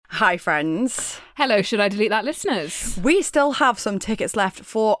Hi, friends. Hello, should I delete that, listeners? We still have some tickets left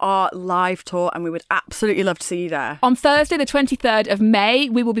for our live tour and we would absolutely love to see you there. On Thursday, the 23rd of May,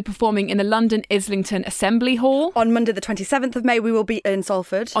 we will be performing in the London Islington Assembly Hall. On Monday, the 27th of May, we will be in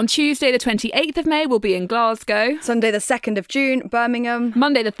Salford. On Tuesday, the 28th of May, we'll be in Glasgow. Sunday, the 2nd of June, Birmingham.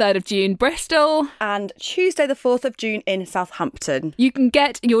 Monday, the 3rd of June, Bristol. And Tuesday, the 4th of June in Southampton. You can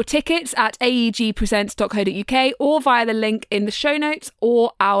get your tickets at aegpresents.co.uk or via the link in the show notes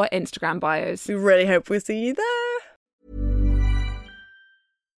or our Instagram bios. We really hope we'll see you there.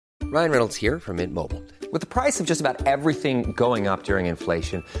 Ryan Reynolds here from Mint Mobile. With the price of just about everything going up during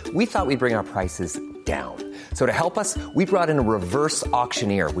inflation, we thought we'd bring our prices down. So to help us, we brought in a reverse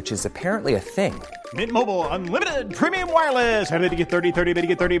auctioneer, which is apparently a thing. Mint Mobile Unlimited Premium Wireless. How to get 30, 30, bit to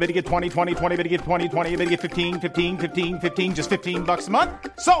get 30, bit to get 20, 20, 20, bit to get 20, 20, bit to get 15, 15, 15, 15, just $15 a month?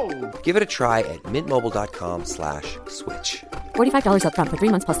 Sold! Give it a try at mintmobile.com/switch. $45 up front for 3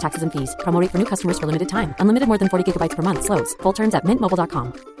 months plus taxes and fees. Promo rate for new customers for limited time. Unlimited more than 40 gigabytes per month. Slows full terms at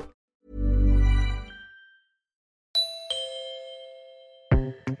mintmobile.com.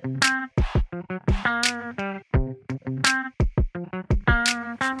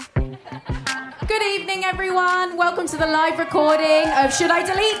 Good evening, everyone. Welcome to the live recording of Should I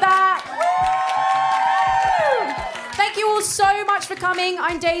Delete That? Woo! Thank you all so much for coming.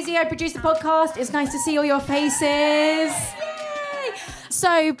 I'm Daisy. I produce the podcast. It's nice to see all your faces. Yay!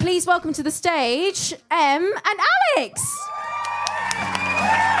 So please welcome to the stage Em and Alex.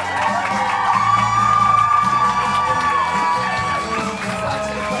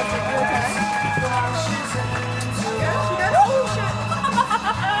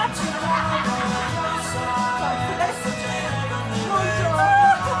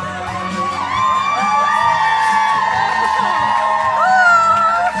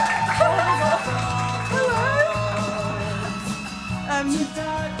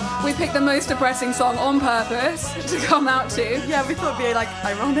 We picked the most depressing song on purpose to come out to. Yeah, we thought it'd be,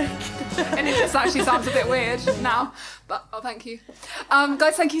 ironic. And it just actually sounds a bit weird now. But, thank you.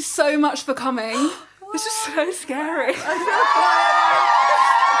 Guys, thank you so much for coming. This is so scary.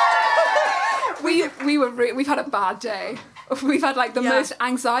 We've had a bad day. We've had, the most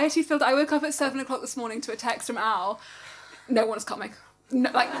anxiety-filled... I woke up at 7 o'clock this morning to a text from Al. No one's coming. No,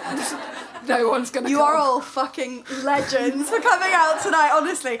 no one's gonna come. You are all fucking legends for coming out tonight,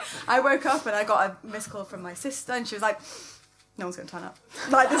 honestly. I woke up and I got a missed call from my sister and she was like, no one's going to turn up.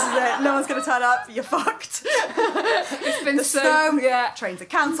 This is it. No one's going to turn up. You're fucked. It's been the so... Yeah. Trains are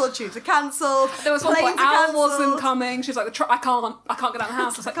cancelled. Tubes are cancelled. There was one point Al wasn't coming. She was like, I can't get out of the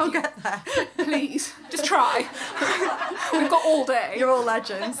house. I was like, I can't get there. Please, just try. We've got all day. You're all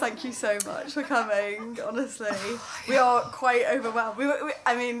legends. Thank you so much for coming. Honestly, we are quite overwhelmed. We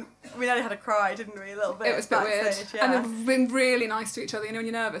nearly had a cry, didn't we? A little bit. It was a bit weird. Yeah. And we've been really nice to each other. You know, when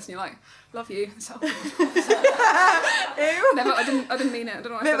you're nervous and you're like, love you. So, Ew. Never, I didn't mean it. I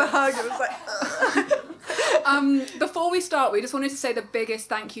don't know why I Never said hug. It was like. Before we start, we just wanted to say the biggest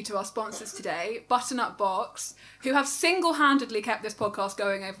thank you to our sponsors today, Button Up Box, who have single-handedly kept this podcast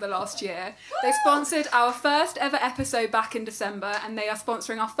going over the last year. They sponsored our first ever episode back in December, and they are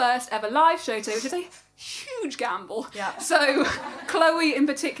sponsoring our first ever live show today, which is a huge gamble. Yeah. So, Chloe in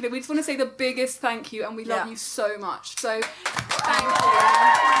particular, we just want to say the biggest thank you, and we love you so much. So, thank you.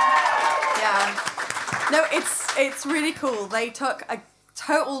 Yeah. No, it's really cool. They took a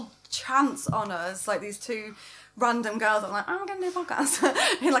total chance on us, these two random girls that were like, I'm going to do a podcast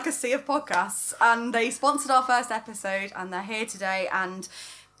in a sea of podcasts, and they sponsored our first episode and they're here today, and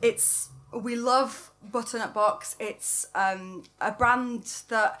we love Button Up Box. It's a brand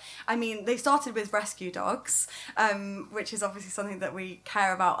that, they started with rescue dogs, which is obviously something that we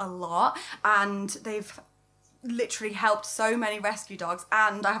care about a lot, and they've literally helped so many rescue dogs.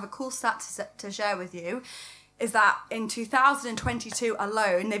 And I have a cool stat to share with you, is that in 2022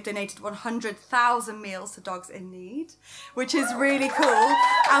 alone, they've donated 100,000 meals to dogs in need, which is really cool.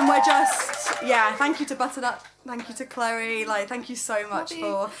 And we're thank you to Button Up, thank you to Chloe, thank you so much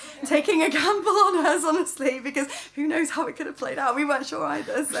for taking a gamble on us, honestly, because who knows how it could have played out. We weren't sure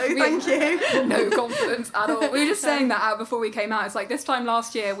either, so thank you. No confidence at all. We were just saying that out before we came out. It's this time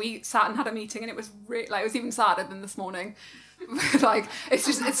last year, we sat and had a meeting, and it was it was even sadder than this morning. We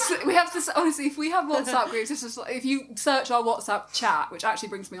have to, honestly, if we have WhatsApp groups, it's just if you search our WhatsApp chat, which actually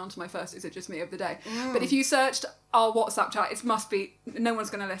brings me on to my first Is It Just Me of the day, but if you searched our WhatsApp chat, it must be, no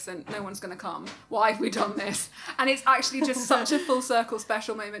one's going to listen, no one's going to come, why have we done this? And it's actually just such a full circle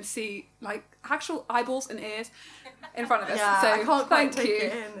special moment to see actual eyeballs and ears in front of us. Yeah, so I can't quite thank take you.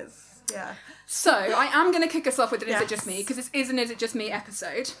 it in. Yeah. So I am going to kick us off with an Is It Yes. Just Me, because this is an Is It Just Me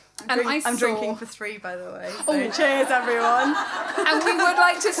episode. I'm drinking for 3, by the way. So cheers, everyone. And we would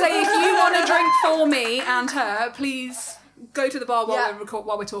like to say, if you want to drink for me and her, please go to the bar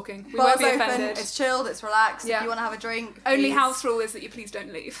while we're talking. We won't Bar's be open, offended. it's chilled, it's relaxed. Yeah. If you want to have a drink, Only please. house rule is that you please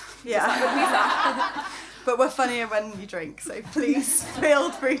don't leave. Yeah. That. But we're funnier when you drink, so please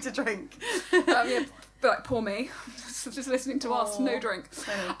feel free to drink. Yeah, but like, poor me. Just listening to us, no drink.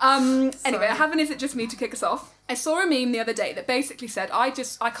 Anyway, I have an Is It Just Me to kick us off. I saw a meme the other day that basically said, I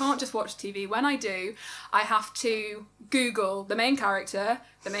can't just watch TV. When I do, I have to Google the main character,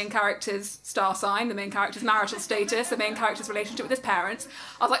 the main character's star sign, the main character's marital status, the main character's relationship with his parents.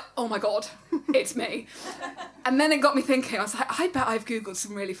 I was like, oh my God, it's me. And then it got me thinking, I was like, I bet I've Googled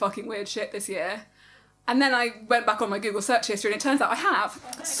some really fucking weird shit this year. And then I went back on my Google search history and it turns out I have.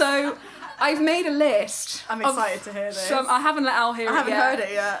 So I've made a list. I'm excited to hear this. I haven't let Al hear it yet. I haven't heard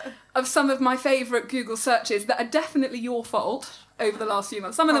it yet. Of some of my favourite Google searches that are definitely your fault over the last few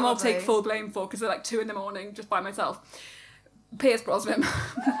months. Some of them I'll take full blame for because they're like 2 a.m. just by myself. Pierce Brosnan. Pierce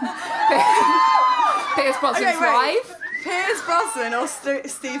Brosnan's wife. Pierce Brosnan or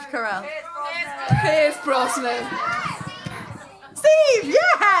Steve Carell? Pierce Brosnan. Steve,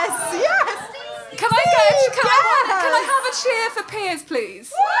 yes! Can I have a cheer for Piers,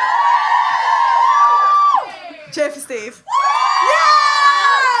 please? Cheer for Steve.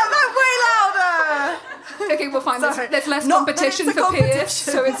 Yeah! That's way louder! Okay, we'll find Sorry. there's less Not that competition it's a for Piers,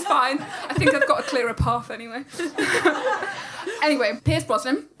 competition. so it's fine. I think I've got a clearer path anyway. Anyway, Pierce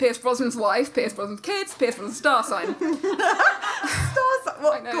Brosnan, Pierce Brosnan's wife, Pierce Brosnan's kids, Pierce Brosnan's star sign.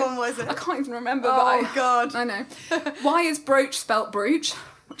 What one was it? I can't even remember. Oh, but God. I know. Why is brooch spelt brooch?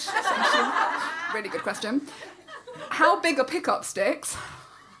 Which is really good question. How big are pickup sticks?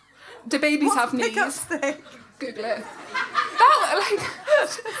 Do babies have knees? Pickup stick. Google it.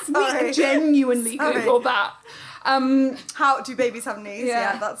 We genuinely Googled that. How do babies have knees?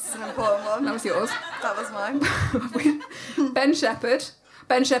 Yeah. Yeah, that's an important one. That was yours. That was mine. Ben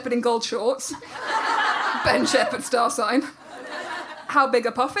Shepherd in gold shorts. Ben Shepherd star sign. How big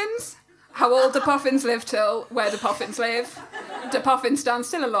are puffins? How old do puffins live till? Where do puffins live? Do puffins stand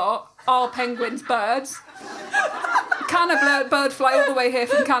still a lot? Are penguins birds? Can a bird fly all the way here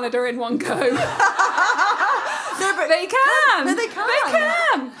from Canada in one go? No, but They can! No, they can. They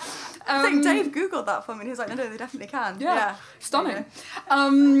can! I think Dave Googled that for me and he was like, no, they definitely can. Yeah. Stunning.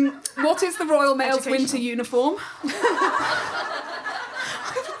 What is the Royal Mail's winter uniform? I've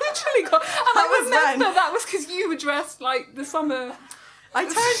literally got... And I remember that was because you were dressed like the summer... I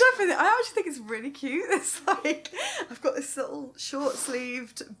turned up in it. I actually think it's really cute. It's like, I've got this little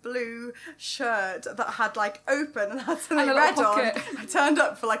short-sleeved blue shirt that had like open and had something And a red little on. pocket. I turned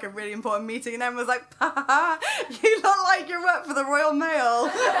up for like a really important meeting and everyone was like, "Ha, you look like you work for the Royal Mail."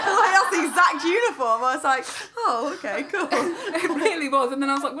 Like, that's the exact uniform. I was like, oh, okay, cool. It really was. And then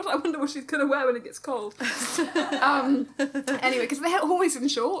I was like, I wonder what she's going to wear when it gets cold. Anyway, because they're always in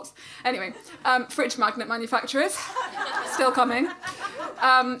shorts. Anyway, fridge magnet manufacturers. Still coming.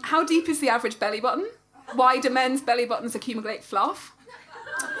 How deep is the average belly button? Why do men's belly buttons accumulate fluff?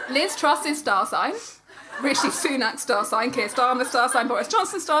 Liz Truss's star sign. Rishi Sunak star sign. Keir Starmer star sign. Boris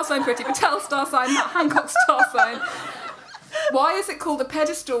Johnson star sign. Priti Patel star sign. Matt Hancock star sign. Why is it called a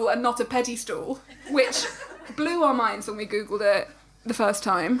pedestal and not a pedestal? Which blew our minds when we Googled it the first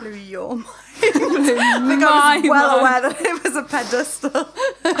time. Blew your mind. Blew I was well my aware that it was a pedestal.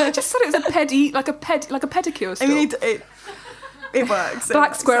 I just thought it was a pedicure stool. I mean, it works.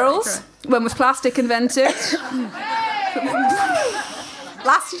 Black squirrels. When was plastic invented?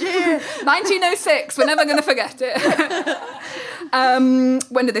 Last year. 1906. We're never going to forget it.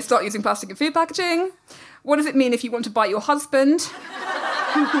 When did they start using plastic in food packaging? What does it mean if you want to bite your husband?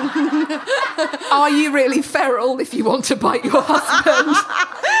 Are you really feral if you want to bite your husband?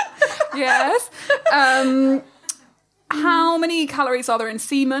 Yes. How many calories are there in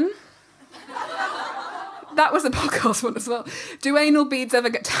semen? That was a podcast one as well. Do anal beads ever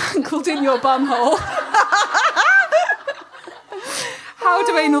get tangled in your bum hole? How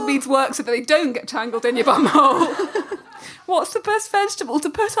do anal beads work so that they don't get tangled in your bum hole? What's the best vegetable to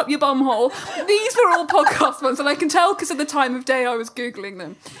put up your bum hole? These were all podcast ones, and I can tell because of the time of day I was Googling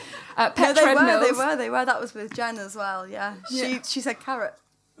them. Pet treadmills. They were. That was with Jen as well, yeah. She said carrot.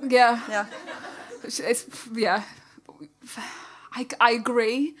 Yeah. Yeah. Yeah. I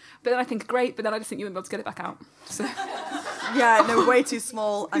agree, but then I think great, but then I just think you wouldn't be able to get it back out. So. Yeah, no, way too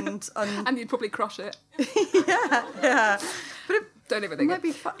small and and you'd probably crush it. yeah. But it don't overthink might it.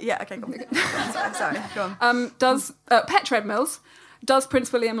 be fun. Yeah, okay, go on. Sorry, go on. Does pet treadmills? Does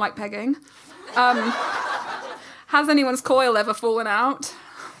Prince William like pegging? Has anyone's coil ever fallen out?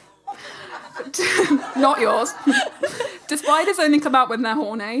 Not yours. Do spiders only come out when they're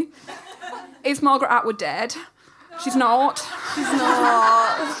horny? Is Margaret Atwood dead? She's not. She's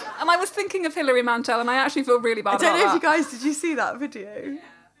not. And I was thinking of Hilary Mantel, and I actually feel really bad I don't about know that. if you guys, did you see that video?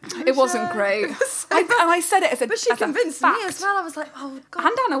 It wasn't great. And I said it as a But she as a convinced me fact. as well. I was like, oh, God.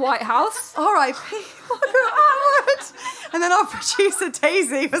 And Anna Whitehouse. R.I.P. Margaret Atwood. And then our producer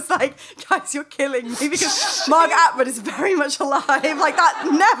Daisy was like, guys, you're killing me because Margaret Atwood is very much alive. Like, that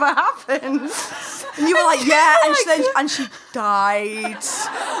never happened. And you were like, yeah, and she died.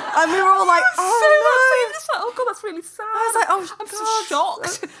 And we were all like, oh, no. Oh God, that's really sad. I was like, oh, I'm so God.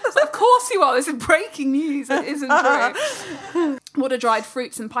 shocked. It's like, of course you are. This is breaking news. It isn't true. What are dried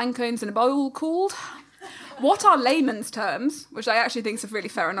fruits and pine cones in a bowl called? What are layman's terms? Which I actually think is a really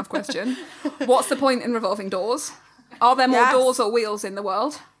fair enough question. What's the point in revolving doors? Are there more Yes. doors or wheels in the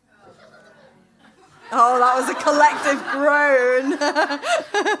world? Oh, that was a collective groan.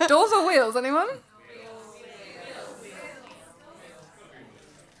 Doors or wheels, anyone?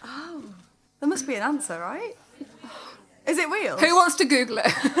 There must be an answer, right? Is it wheels? Who wants to Google it?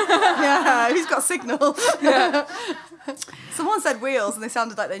 Yeah, who's got signal? Someone said wheels and they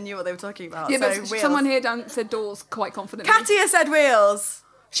sounded like they knew what they were talking about. Yeah, so but wheels. someone here down said doors quite confidently. Katia said wheels.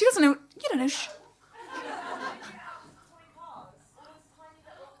 She doesn't know. You don't know.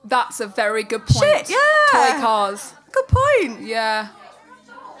 That's a very good point. Shit, yeah. Toy cars. Good point. Yeah.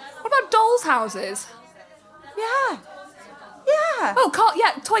 What about dolls' houses? Yeah. Yeah. Oh,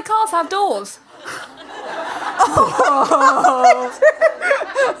 toy cars have doors.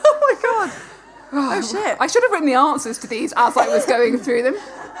 Oh my God. Oh shit. I should have written the answers to these as I was going through them.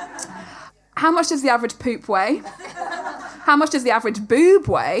 How much does the average poop weigh? How much does the average boob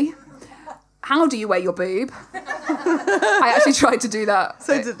weigh? How do you weigh your boob? I actually tried to do that.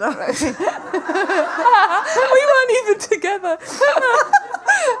 So did I. We weren't even together.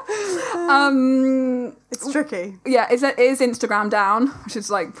 It's tricky. Yeah, is Instagram down, which is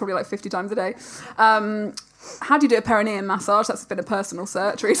like probably like 50 times a day. How do you do a perineum massage? That's been a personal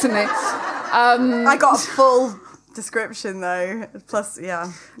search recently. I got a full description though. Plus,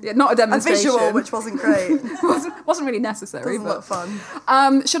 yeah. Yeah, not a A demonstration. visual, which wasn't great. wasn't really necessary. Doesn't but look fun.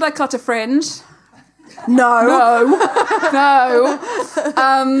 Should I cut a fringe? No. No.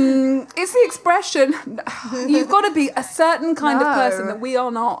 It's the expression. You've got to be a certain kind of No. person that we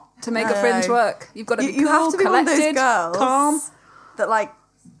are not to make a fringe No. work. You've got to be You cool, have to be collected, one of those girls calm. that like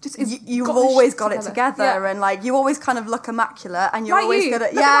Just you've got the always shit got it together Yeah. and like you always kind of look immaculate and you're Like always you. good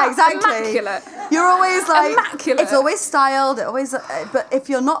at Look yeah at that. exactly Immaculate. you're always like Immaculate. it's always styled it always but if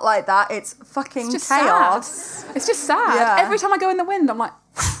you're not like that it's fucking It's just chaos sad. It's just sad. Yeah. Every time I go in the wind, I'm like,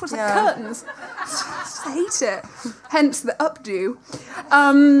 what's Yeah. like curtains? I just hate it. Hence the updo.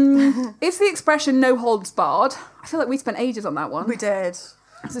 Is the expression no holds barred? I feel like we spent ages on that one. we did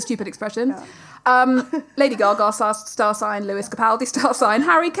It's a stupid expression. Lady Gaga star sign, Lewis Capaldi star sign,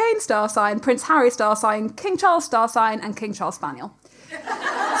 Harry Kane star sign, Prince Harry star sign, King Charles star sign, and King Charles Spaniel. So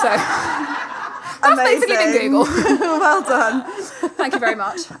that's basically been Google. well done Thank you very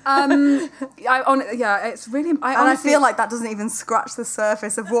much. It's really. and I honestly feel like that doesn't even scratch the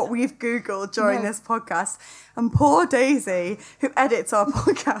surface of what we've Googled during this podcast. And poor Daisy, who edits our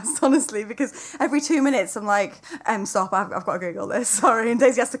podcast, honestly, because every 2 minutes I'm like, stop, I've got to Google this, sorry. And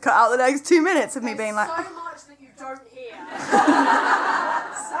Daisy has to cut out the next 2 minutes of me being like, so much that you don't hear.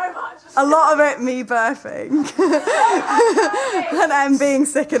 So much. a lot of it me burping. And Em being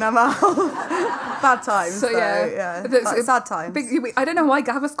sick in her mouth. Bad times. So yeah, It's sad times. I don't know why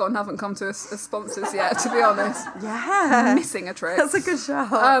Gaviscon haven't come to us as sponsors yet. To be honest, Yeah. missing a trick. That's a good shout.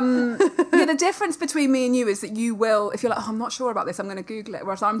 Yeah, the difference between me and you is that you will, if you're like, oh, I'm not sure about this, I'm going to Google it.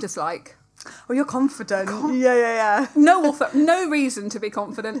 Whereas I'm just like, Oh, you're confident. Yeah. no reason to be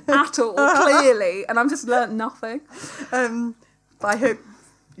confident at all, clearly, and I've just learnt nothing. But I hope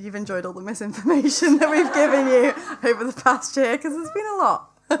you've enjoyed all the misinformation that we've given you over the past year, because there's been a lot.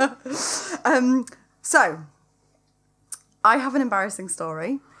 So, I have an embarrassing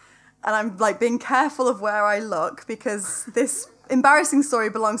story, and I'm like being careful of where I look, because this embarrassing story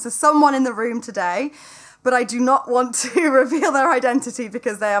belongs to someone in the room today, but I do not want to reveal their identity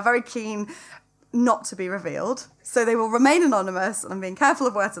because they are very keen not to be revealed. So they will remain anonymous, and I'm being careful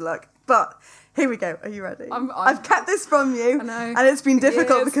of where to look. But here we go. Are you ready? I've kept this from you, I know. and it's been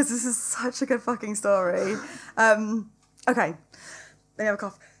difficult Years. because this is such a good fucking story. Okay, let me have a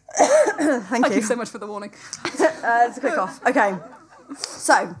cough. Thank Thank you so much for the warning. It's a quick cough. Okay.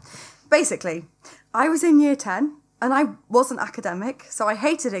 So, basically, I was in year 10 and I wasn't academic, so I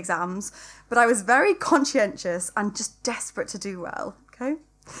hated exams, but I was very conscientious and just desperate to do well, okay?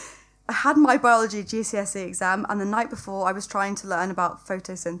 I had my biology GCSE exam, and the night before I was trying to learn about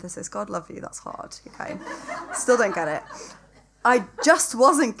photosynthesis. God love you, that's hard, okay? Still don't get it. I just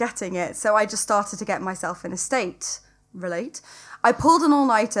wasn't getting it, so I just started to get myself in a state. Relate. I pulled an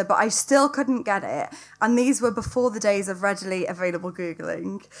all-nighter, but I still couldn't get it, and these were before the days of readily available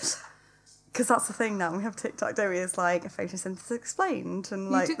Googling. Because that's the thing now, we have TikTok, don't we? It's like photosynthesis explained,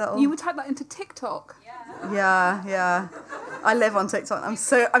 and like that. You would type that into TikTok. Yeah. I live on TikTok. I'm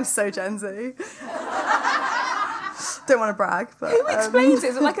so Gen Z. Don't want to brag, but Who explains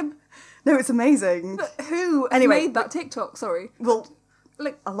it? Is it like a? No, it's amazing. But who made that TikTok? Sorry. Well,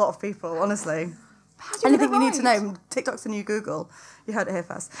 like a lot of people, honestly. How do you Anything get you it need to right? know, TikTok's the new Google. You heard it here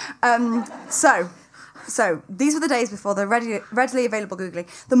first. So these were the days before the readily available Googling.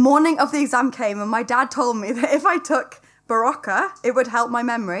 The morning of the exam came, and my dad told me that if I took Berocca, it would help my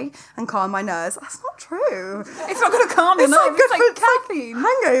memory and calm my nerves. That's not true. It's not going to calm your It's not nerves. good It's like for caffeine.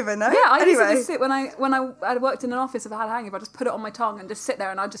 hangover, no? Yeah, I used to Anyway. just sit when I worked in an office. If I had a hangover, I just put it on my tongue and just sit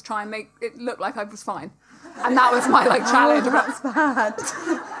there, and I'd just try and make it look like I was fine. And that was my challenge. That's bad.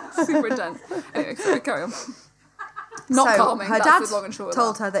 Super intense. Anyway, sorry, carry on. Not So calming. her That's dad the long and short of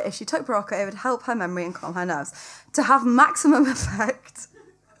told her that if she took Berocca, it would help her memory and calm her nerves. To have maximum effect,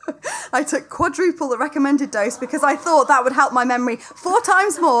 I took quadruple the recommended dose because I thought that would help my memory 4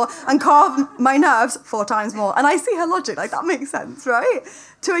 times more and calm my nerves 4 times more. And I see her logic, like that makes sense, right?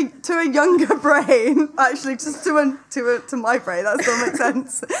 To a younger brain, actually, just to my brain, that still makes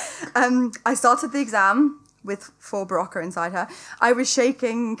sense. I started the exam with 4 Berocca inside her. I was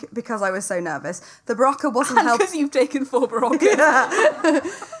shaking because I was so nervous. The Berocca wasn't helping. Because you've taken 4 Berocca. Yeah.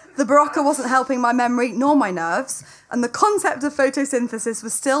 The Berocca wasn't helping my memory nor my nerves, and the concept of photosynthesis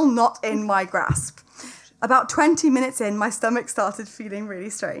was still not in my grasp. About 20 minutes in, my stomach started feeling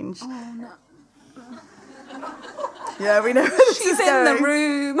really strange. Oh, no. Yeah, we know where this She's is in going. the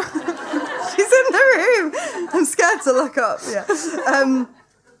room. She's in the room. I'm scared to look up. Yeah.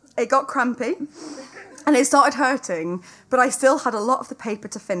 It got crampy. And it started hurting, but I still had a lot of the paper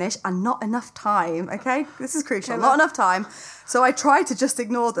to finish and not enough time, okay? This is crucial, not enough time. So I tried to just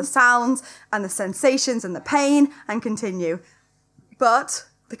ignore the sounds and the sensations and the pain and continue. But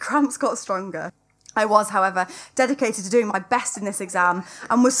the cramps got stronger. I was, however, dedicated to doing my best in this exam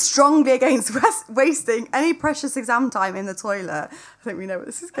and was strongly against wasting any precious exam time in the toilet. I think we know where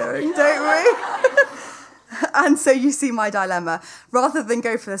this is going, don't we? And so you see my dilemma. Rather than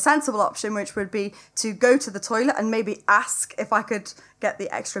go for the sensible option, which would be to go to the toilet and maybe ask if I could get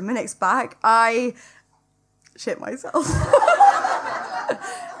the extra minutes back, I shit myself.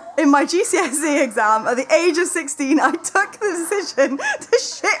 In my GCSE exam, at the age of 16, I took the decision to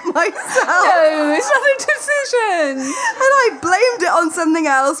shit myself. No, it's not a decision. And I blamed it on something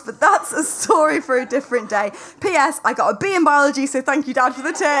else, but that's a story for a different day. P.S. I got a B in biology, so thank you, Dad, for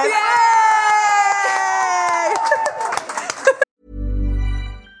the tip. Yay!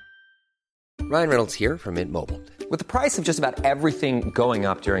 Ryan Reynolds here from Mint Mobile. With the price of just about everything going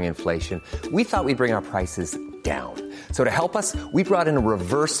up during inflation, we thought we'd bring our prices down. So to help us, we brought in a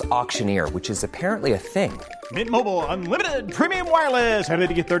reverse auctioneer, which is apparently a thing. Mint Mobile Unlimited Premium Wireless. How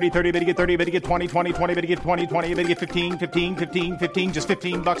to get 30, 30, bit to get 30, bit to get 20, 20, 20, bit to get 20, 20, bit to get 15, 15, 15, 15, just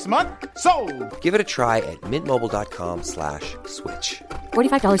 $15 a month? Sold! Give it a try at mintmobile.com/switch.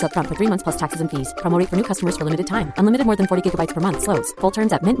 $45 up front for 3 months plus taxes and fees. Promo rate for new customers for limited time. Unlimited more than 40 gigabytes per month. Slows full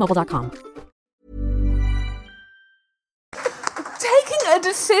terms at mintmobile.com. Taking a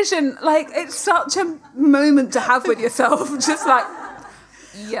decision, like, it's such a moment to have with yourself. Just like,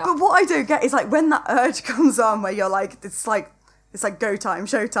 yeah. But what I don't get is like when that urge comes on where you're like, it's like go time,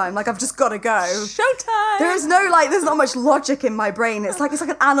 showtime. Like I've just got to go. Showtime. There's not much logic in my brain. It's like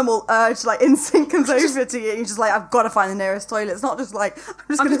an animal urge, like instinct comes over to you. And you're just like, I've got to find the nearest toilet. It's not just like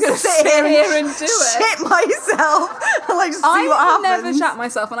I'm just going to sit here and do it. shit myself and like just see what I've happens. never shat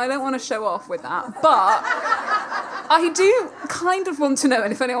myself, and I don't want to show off with that, but I do kind of want to know,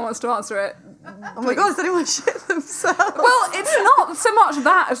 and if anyone wants to answer it. Oh my god, does anyone shit themselves? Well, it's not so much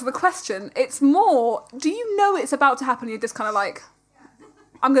that as the question. It's more, do you know it's about to happen? You're just kind of like,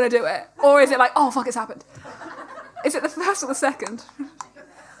 I'm going to do it. Or is it like, oh, fuck, it's happened? Is it the first or the second?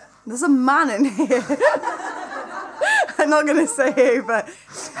 There's a man in here. I'm not going to say who, but...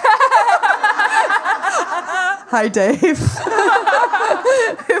 Hi, Dave.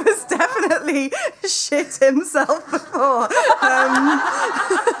 Who has definitely shit himself before.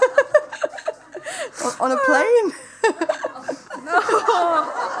 On a plane.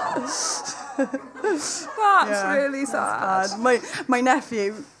 That's really sad. My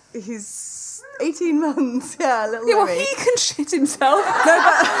nephew, he's 18 months. Yeah, little Yeah, well, Louis. he can shit himself. No,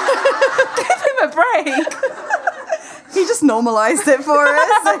 but give him a break. He just normalised it for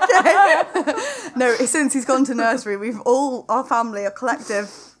us. Okay. No, since he's gone to nursery, our family, a collective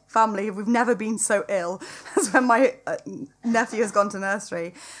family, we've never been so ill as when my nephew has gone to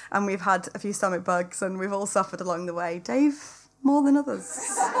nursery, and we've had a few stomach bugs, and we've all suffered along the way. Dave, more than others.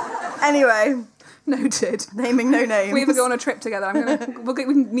 Anyway. Noted. Naming no names. If we ever go on a trip together, we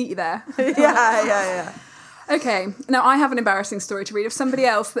can meet you there. Yeah. Okay, now I have an embarrassing story to read of somebody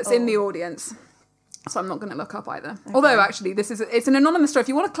else that's in the audience. So I'm not going to look up either. Okay. Although, actually, it's an anonymous story. If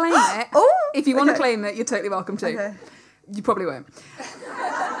you want to claim it, to claim it, you're totally welcome to. Okay. You probably won't.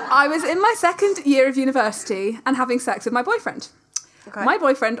 I was in my second year of university and having sex with my boyfriend. Okay. My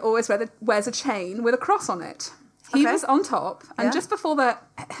boyfriend always wears a chain with a cross on it. He was on top, and just before the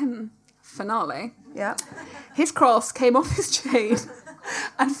finale, his cross came off his chain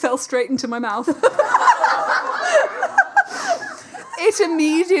and fell straight into my mouth. It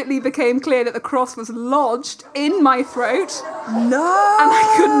immediately became clear that the cross was lodged in my throat. No! And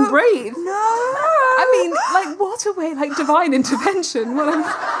I couldn't breathe. No! I mean, like, what a way, like, divine intervention.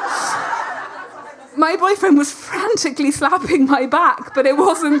 My boyfriend was frantically slapping my back, but it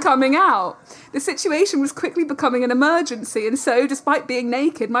wasn't coming out. The situation was quickly becoming an emergency, and so, despite being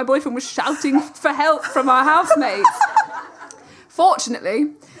naked, my boyfriend was shouting for help from our housemates.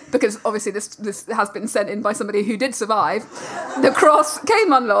 Fortunately, because obviously this has been sent in by somebody who did survive, the cross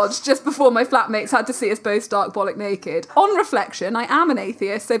came unlodged just before my flatmates had to see us both stark bollock naked. On reflection, I am an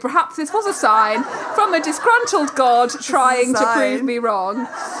atheist, so perhaps this was a sign from a disgruntled God trying to prove me wrong.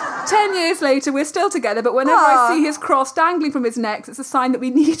 10 years later, we're still together, but whenever I see his cross dangling from his neck, it's a sign that we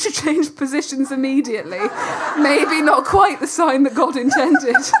need to change positions immediately. Maybe not quite the sign that God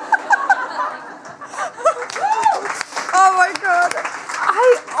intended. Oh my God.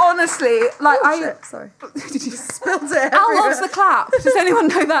 I honestly, shit, sorry. Did you spilled it? Al loves the clap. Does anyone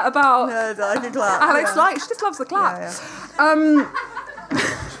know that about? No, I can clap. Alex she just loves the clap. Yeah.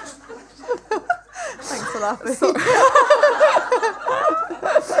 Thanks for laughing.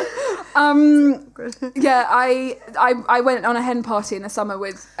 I went on a hen party in the summer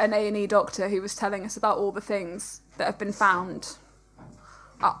with an A&E doctor who was telling us about all the things that have been found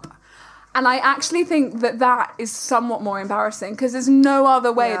up. And I actually think that is somewhat more embarrassing because there's no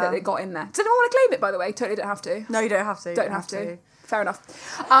other way that it got in there. Does anyone want to claim it, by the way? Totally don't have to. No, you don't have to. Don't have to. Fair enough.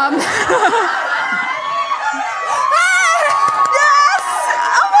 Yes!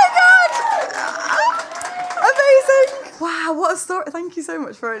 Oh my God! Amazing! Wow, what a story. Thank you so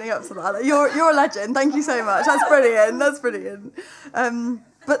much for owning up to that. You're a legend. Thank you so much. That's brilliant.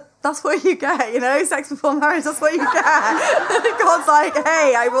 But that's what you get, sex before marriage, that's what you get. God's like,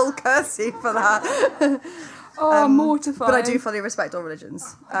 hey, I will curse you for that. Mortifying. But I do fully respect all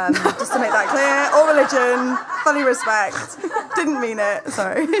religions. Just to make that clear, all religion, fully respect. Didn't mean it,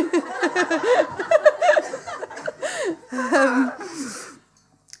 sorry.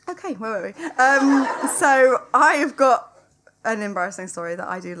 Okay, where were we? So I've got an embarrassing story that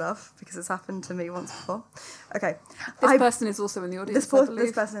I do love because it's happened to me once before. Okay. This person is also in the audience,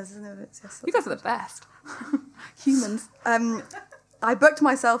 This person is in the audience, yes. You guys are the best. Humans. I booked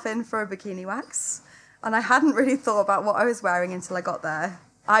myself in for a bikini wax, and I hadn't really thought about what I was wearing until I got there.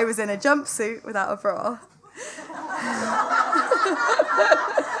 I was in a jumpsuit without a bra.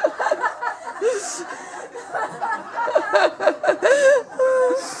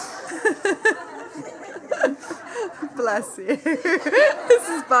 Bless you. This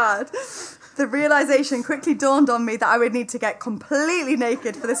is bad. The realisation quickly dawned on me that I would need to get completely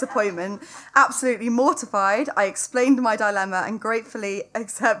naked for this appointment. Absolutely mortified, I explained my dilemma and gratefully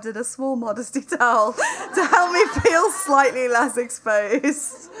accepted a small modesty towel to help me feel slightly less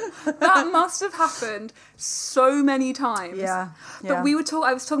exposed. That must have happened so many times. Yeah. But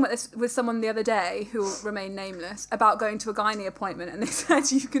I was talking about this with someone the other day who will remain nameless about going to a gynae appointment, and they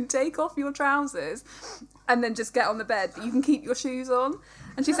said you can take off your trousers and then just get on the bed, but you can keep your shoes on.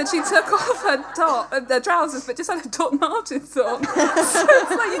 And she said she took off her trousers, but just had a Doc Martens on. So it's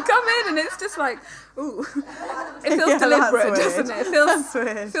like you come in and it's just like, ooh, it feels deliberate, doesn't it?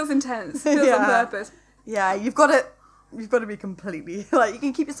 It feels intense. It feels on purpose. Yeah, you've got to be completely you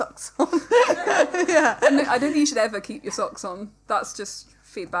can keep your socks on. Yeah. And I don't think you should ever keep your socks on. That's just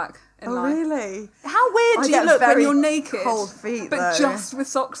feedback in life. Really? How weird do you look when you're naked? Cold feet, but just with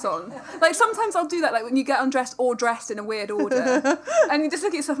socks on. Like sometimes I'll do that, like when you get undressed or dressed in a weird order, and you just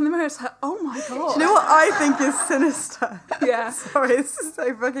look at yourself in the mirror. It's like, oh my God. Do you know what I think is sinister? Yeah. Sorry, this is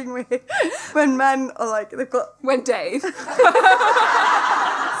so fucking weird. When men are like, they've got. When Dave.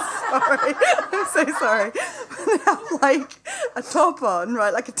 Sorry, I'm so sorry. When they have like a top on,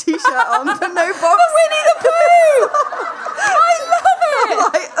 right, like a t-shirt on, but no box. Winnie the Pooh. I love it.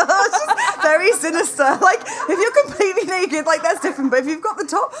 Like, very sinister. Like, if you're completely naked, like, that's different. But if you've got the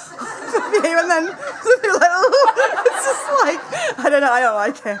top of you and then you're like, oh, it's just like, I don't know, I don't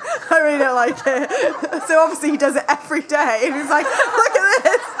like it. I really don't like it. So obviously he does it every day. And he's like, look at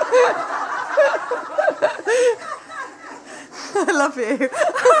this. I love you.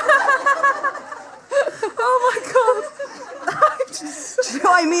 Oh my God. Do you know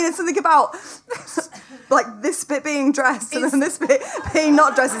what I mean? It's something about like this bit being dressed and then this bit being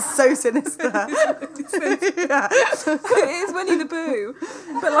not dressed is so sinister. Yeah. It is Winnie the Pooh,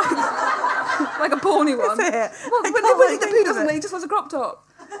 but like a porny one. Is it? Well, I Winnie can't the think Pooh of doesn't. it. He just wears a crop top.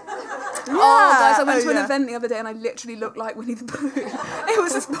 Yeah. Oh, guys, I went to an yeah. event the other day and I literally looked like Winnie the Pooh. It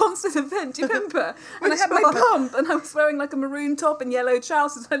was a sponsored event, do you remember? And I had my one? pump and I was wearing like a maroon top and yellow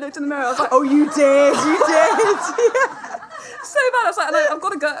trousers. I looked in the mirror, I was like, Oh, you did. Yeah. so bad. I was like, I've got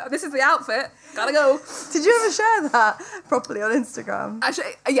to go. This is the outfit. Gotta go. Did you ever share that properly on Instagram?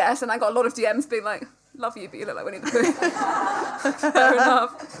 Actually, yes, and I got a lot of DMs being like, love you, but you look like Winnie the Pooh. Fair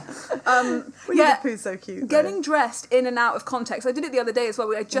enough. Winnie the Pooh's so cute. though. Getting dressed in and out of context. I did it the other day as well,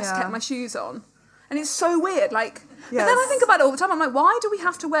 where I just Yeah. kept my shoes on. And it's so weird. Like, but then I Yes. think about it all the time. I'm like, why do we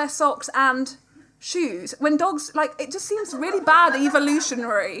have to wear socks and shoes when dogs, like, it just seems really bad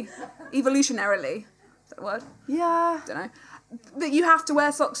evolutionarily. Is that a word? Yeah. I don't know. That you have to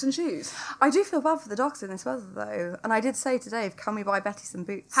wear socks and shoes. I do feel bad for the dogs in this weather though. And I did say to Dave, can we buy Betty some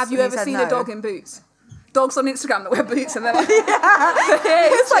boots? Have you And he ever said seen no. a dog in boots? Dogs on Instagram that wear boots and they're like,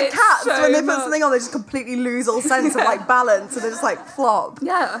 It's like cats so when they put much. something on, they just completely lose all sense of like balance and they just like flop.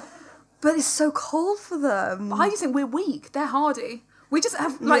 Yeah. But it's so cold for them. I just think we're weak. They're hardy. We just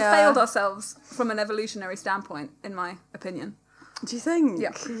have like Yeah. failed ourselves from an evolutionary standpoint, in my opinion. Do you think?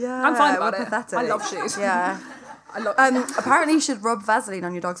 Yeah. Yeah. I'm fine about we're it. pathetic. I love shoes. Yeah. I love. Apparently, you should rub Vaseline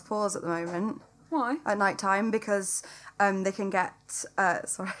on your dog's paws at the moment Why? at night time because they can get.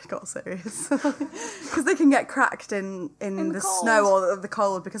 Sorry, I got serious. Because they can get cracked in the the cold. snow or the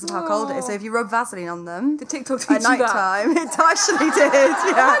cold because of how cold it is. So if you rub Vaseline on them Did TikTok teach at you night that? time, it actually did.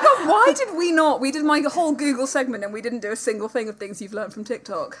 Yeah. Oh my God, why did we not? We did my whole Google segment and we didn't do a single thing of things you've learned from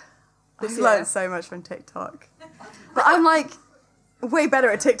TikTok. I've learned so much from TikTok. But I'm like way better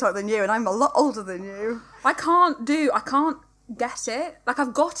at TikTok than you, and I'm a lot older than you. I can't get it. Like,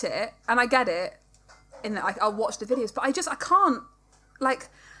 I've got it and I get it in that I'll watch the videos, but I can't, like,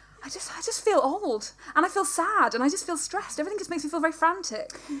 I just feel old and I feel sad and I just feel stressed. Everything just makes me feel very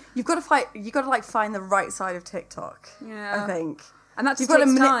frantic. You've got to find the right side of TikTok. Yeah. I think. And that just You've got to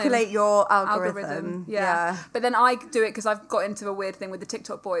takes time. manipulate your algorithm. Yeah. But then I do it because I've got into a weird thing with the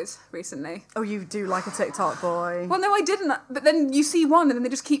TikTok boys recently. Oh, you do like a TikTok boy. Well, no, I didn't. But then you see one and then they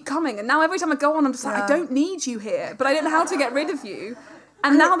just keep coming. And now every time I go on, I'm just like, Yeah. I don't need you here. But I don't know how to get rid of you.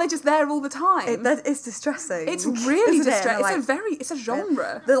 And now they're just there all the time. It's distressing. It's really Isn't it? distressing. Like, It's a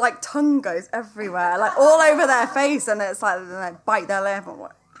genre. the like tongue goes everywhere, like all over their face, and it's like they like, bite their lip. I'm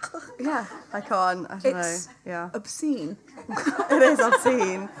like, Yeah. I don't It's know. Yeah, obscene. it is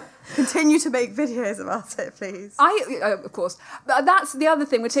obscene. Continue to make videos about it, please. Of course. But that's the other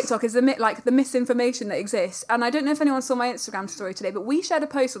thing with TikTok is the misinformation that exists. And I don't know if anyone saw my Instagram story today, but we shared a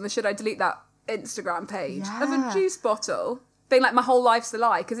post on the Should I Delete That Instagram page of a Yeah. juice bottle being like, my whole life's a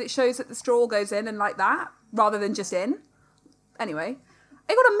lie, because it shows that the straw goes in and like that, rather than just in. Anyway,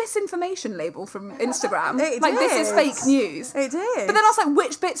 it got a misinformation label from Instagram. It like, this is did. fake news. It did. But then I was like,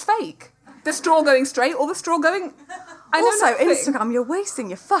 which bit's fake? The straw going straight or the straw going... I know also, nothing. Instagram, you're wasting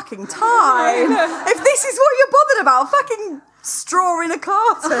your fucking time. If this is what you're bothered about, fucking straw in a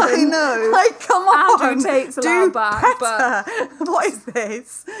carton. I know. Like, come on. Andrew Tate's do allowed back, better. What is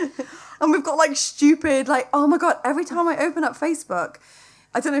this? And we've got like stupid, like, oh my God, every time I open up Facebook,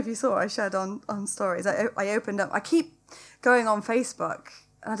 I don't know if you saw, I shared on stories. I opened up, I keep going on Facebook.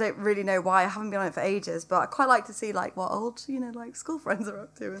 And I don't really know why. I haven't been on it for ages, but I quite like to see like what old, like school friends are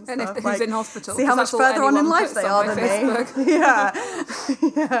up to and And stuff. who's like, in hospital. See how much 'cause that's all further on in anyone life puts they on are my than me.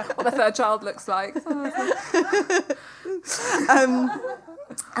 Facebook. Yeah. What their third child looks like.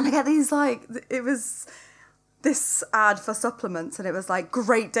 And I get these like, it was this ad for supplements and it was like,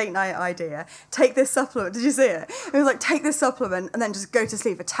 great date night idea. Take this supplement. Did you see it? It was like, take this supplement and then just go to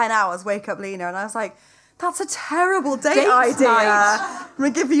sleep for 10 hours, wake up leaner. And I was like, that's a terrible date idea. night. I'm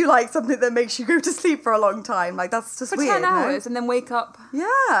going to give you like something that makes you go to sleep for a long time. Like that's just For weird. 10 hours and then wake up. No?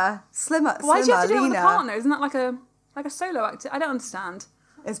 Yeah. Slimmer, Why do you have to do it with a leaner. partner? Isn't that like a solo activity? I don't understand.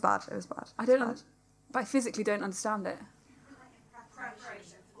 It's bad. It was bad. I don't. But I physically don't understand it.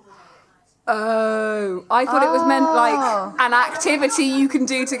 Oh, I thought it was meant like an activity you can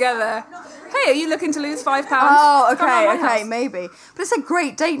do together. Hey, are you looking to lose £5? Oh, Come round okay, my house. maybe. But it's a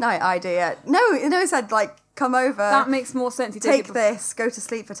great date night idea. No, it said like come over. That makes more sense. You Take this, go to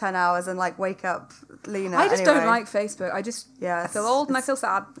sleep for 10 hours and like wake up leaner. I just anyway. don't like Facebook. I feel old and I feel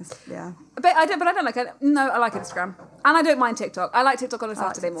sad. Yeah. But I don't like it. No, I like Instagram. And I don't mind TikTok. I like TikTok on a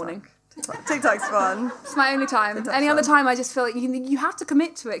Saturday morning. TikTok's fun. It's my only time. TikTok's Any other fun. time, I just feel like you have to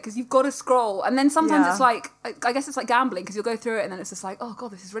commit to it because you've got to scroll. And then sometimes it's like, I guess it's like gambling because you'll go through it and then it's just like, oh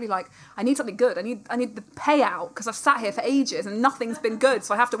God, this is really like, I need something good. I need the payout because I've sat here for ages and nothing's been good.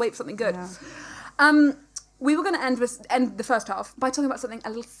 So I have to wait for something good. Yeah. We were going to end the first half by talking about something a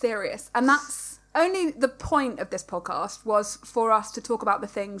little serious. And that's only the point of this podcast was for us to talk about the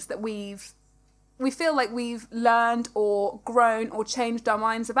things that we feel like we've learned or grown or changed our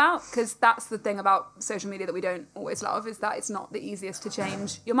minds about, because that's the thing about social media that we don't always love, is that it's not the easiest to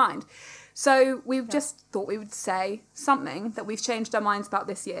change your mind. So we've just thought we would say something that we've changed our minds about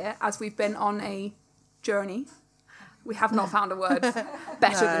this year as we've been on a journey. We have not found a word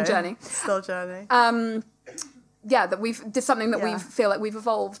better than journey. Still journey. That we've did something that we feel like we've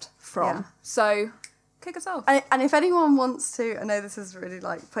evolved from. Yeah. So kick us off. And if anyone wants to, I know this is really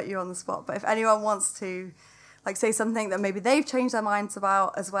like put you on the spot, but if anyone wants to like say something that maybe they've changed their minds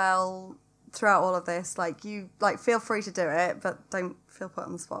about as well throughout all of this, like you like feel free to do it, but don't feel put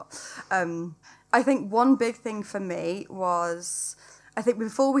on the spot. I think one big thing for me was, I think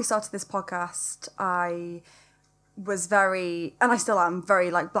before we started this podcast, I was very, and I still am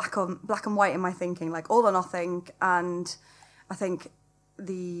very like black and white in my thinking, like all or nothing. And I think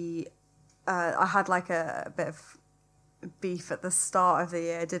I had like a bit of beef at the start of the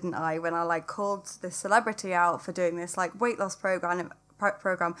year, didn't I? When I like called this celebrity out for doing this like weight loss program,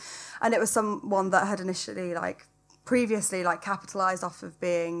 and it was someone that had initially like previously like capitalized off of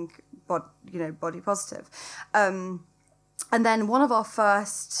being body positive. And then one of our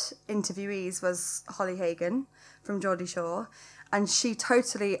first interviewees was Holly Hagan from Geordie Shore, and she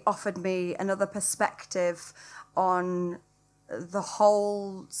totally offered me another perspective on the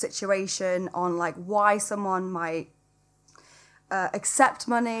whole situation, on like why someone might accept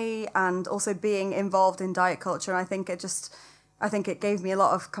money and also being involved in diet culture. And I think it gave me a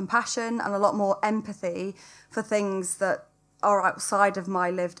lot of compassion and a lot more empathy for things that are outside of my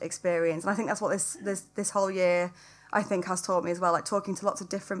lived experience. And I think that's what this whole year I think has taught me as well, like talking to lots of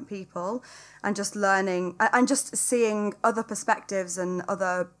different people and just learning and just seeing other perspectives and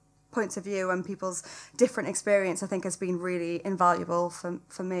other points of view and people's different experience, I think has been really invaluable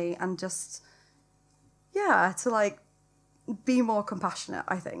for me, and just to like be more compassionate,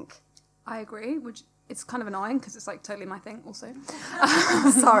 I think. I agree, which it's kind of annoying because it's like totally my thing also.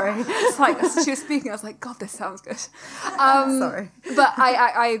 Sorry. It's like as she was speaking, I was like, God, this sounds good. Sorry. But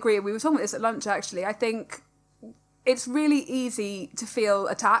I agree. We were talking about this at lunch actually. I think it's really easy to feel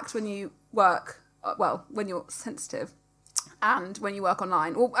attacked when you work, when you're sensitive and when you work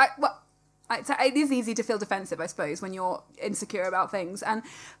online. It is easy to feel defensive, I suppose, when you're insecure about things. And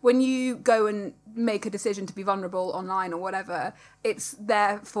when you go and make a decision to be vulnerable online or whatever, it's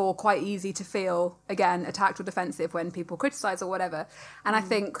therefore quite easy to feel, again, attacked or defensive when people criticize or whatever. And I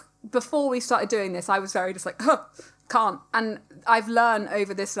think before we started doing this, I was very just like, can't. And I've learned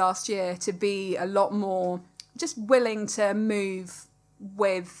over this last year to be a lot more just willing to move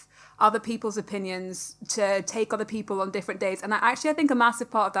with other people's opinions, to take other people on different days. And I think a massive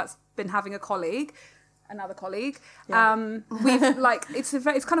part of that's been having another colleague. Yeah. We've like, it's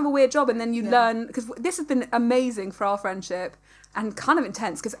kind of a weird job. And then you learn, because this has been amazing for our friendship and kind of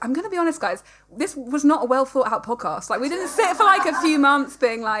intense. Because I'm going to be honest, guys, this was not a well thought out podcast. Like we didn't sit for like a few months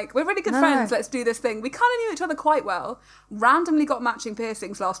being like, we're really good friends, let's do this thing. We kind of knew each other quite well. Randomly got matching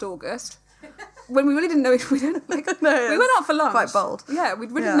piercings last August. When we really didn't know we went out for lunch. Quite bold. Yeah, we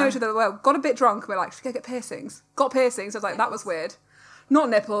really didn't know each other well. Got a bit drunk. We're like, should we go get piercings? Got piercings. I was like, that was weird. Not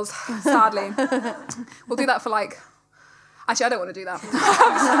nipples, sadly. We'll do that for like... Actually, I don't want to do that.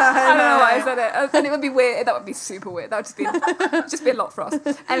 I don't know why I said it. And it would be weird. That would be super weird. That would just be a lot for us.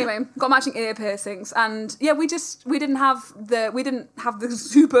 Anyway, got matching ear piercings, and yeah, we didn't have the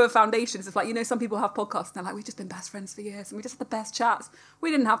super foundations of like, some people have podcasts and they're like, we've just been best friends for years and we just had the best chats. We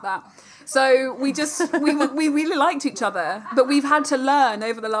didn't have that. So we really liked each other, but we've had to learn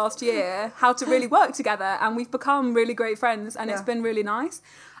over the last year how to really work together, and we've become really great friends, and it's been really nice.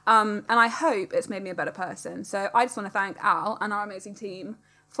 And I hope it's made me a better person. So I just want to thank Al and our amazing team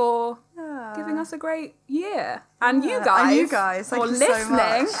for giving us a great year. And you guys thank for you listening. So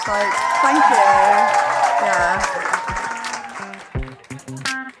much. Like, thank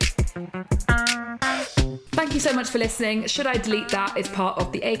you. Thank you so much for listening. Should I Delete That is part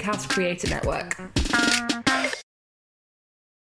of the Acast Creator Network.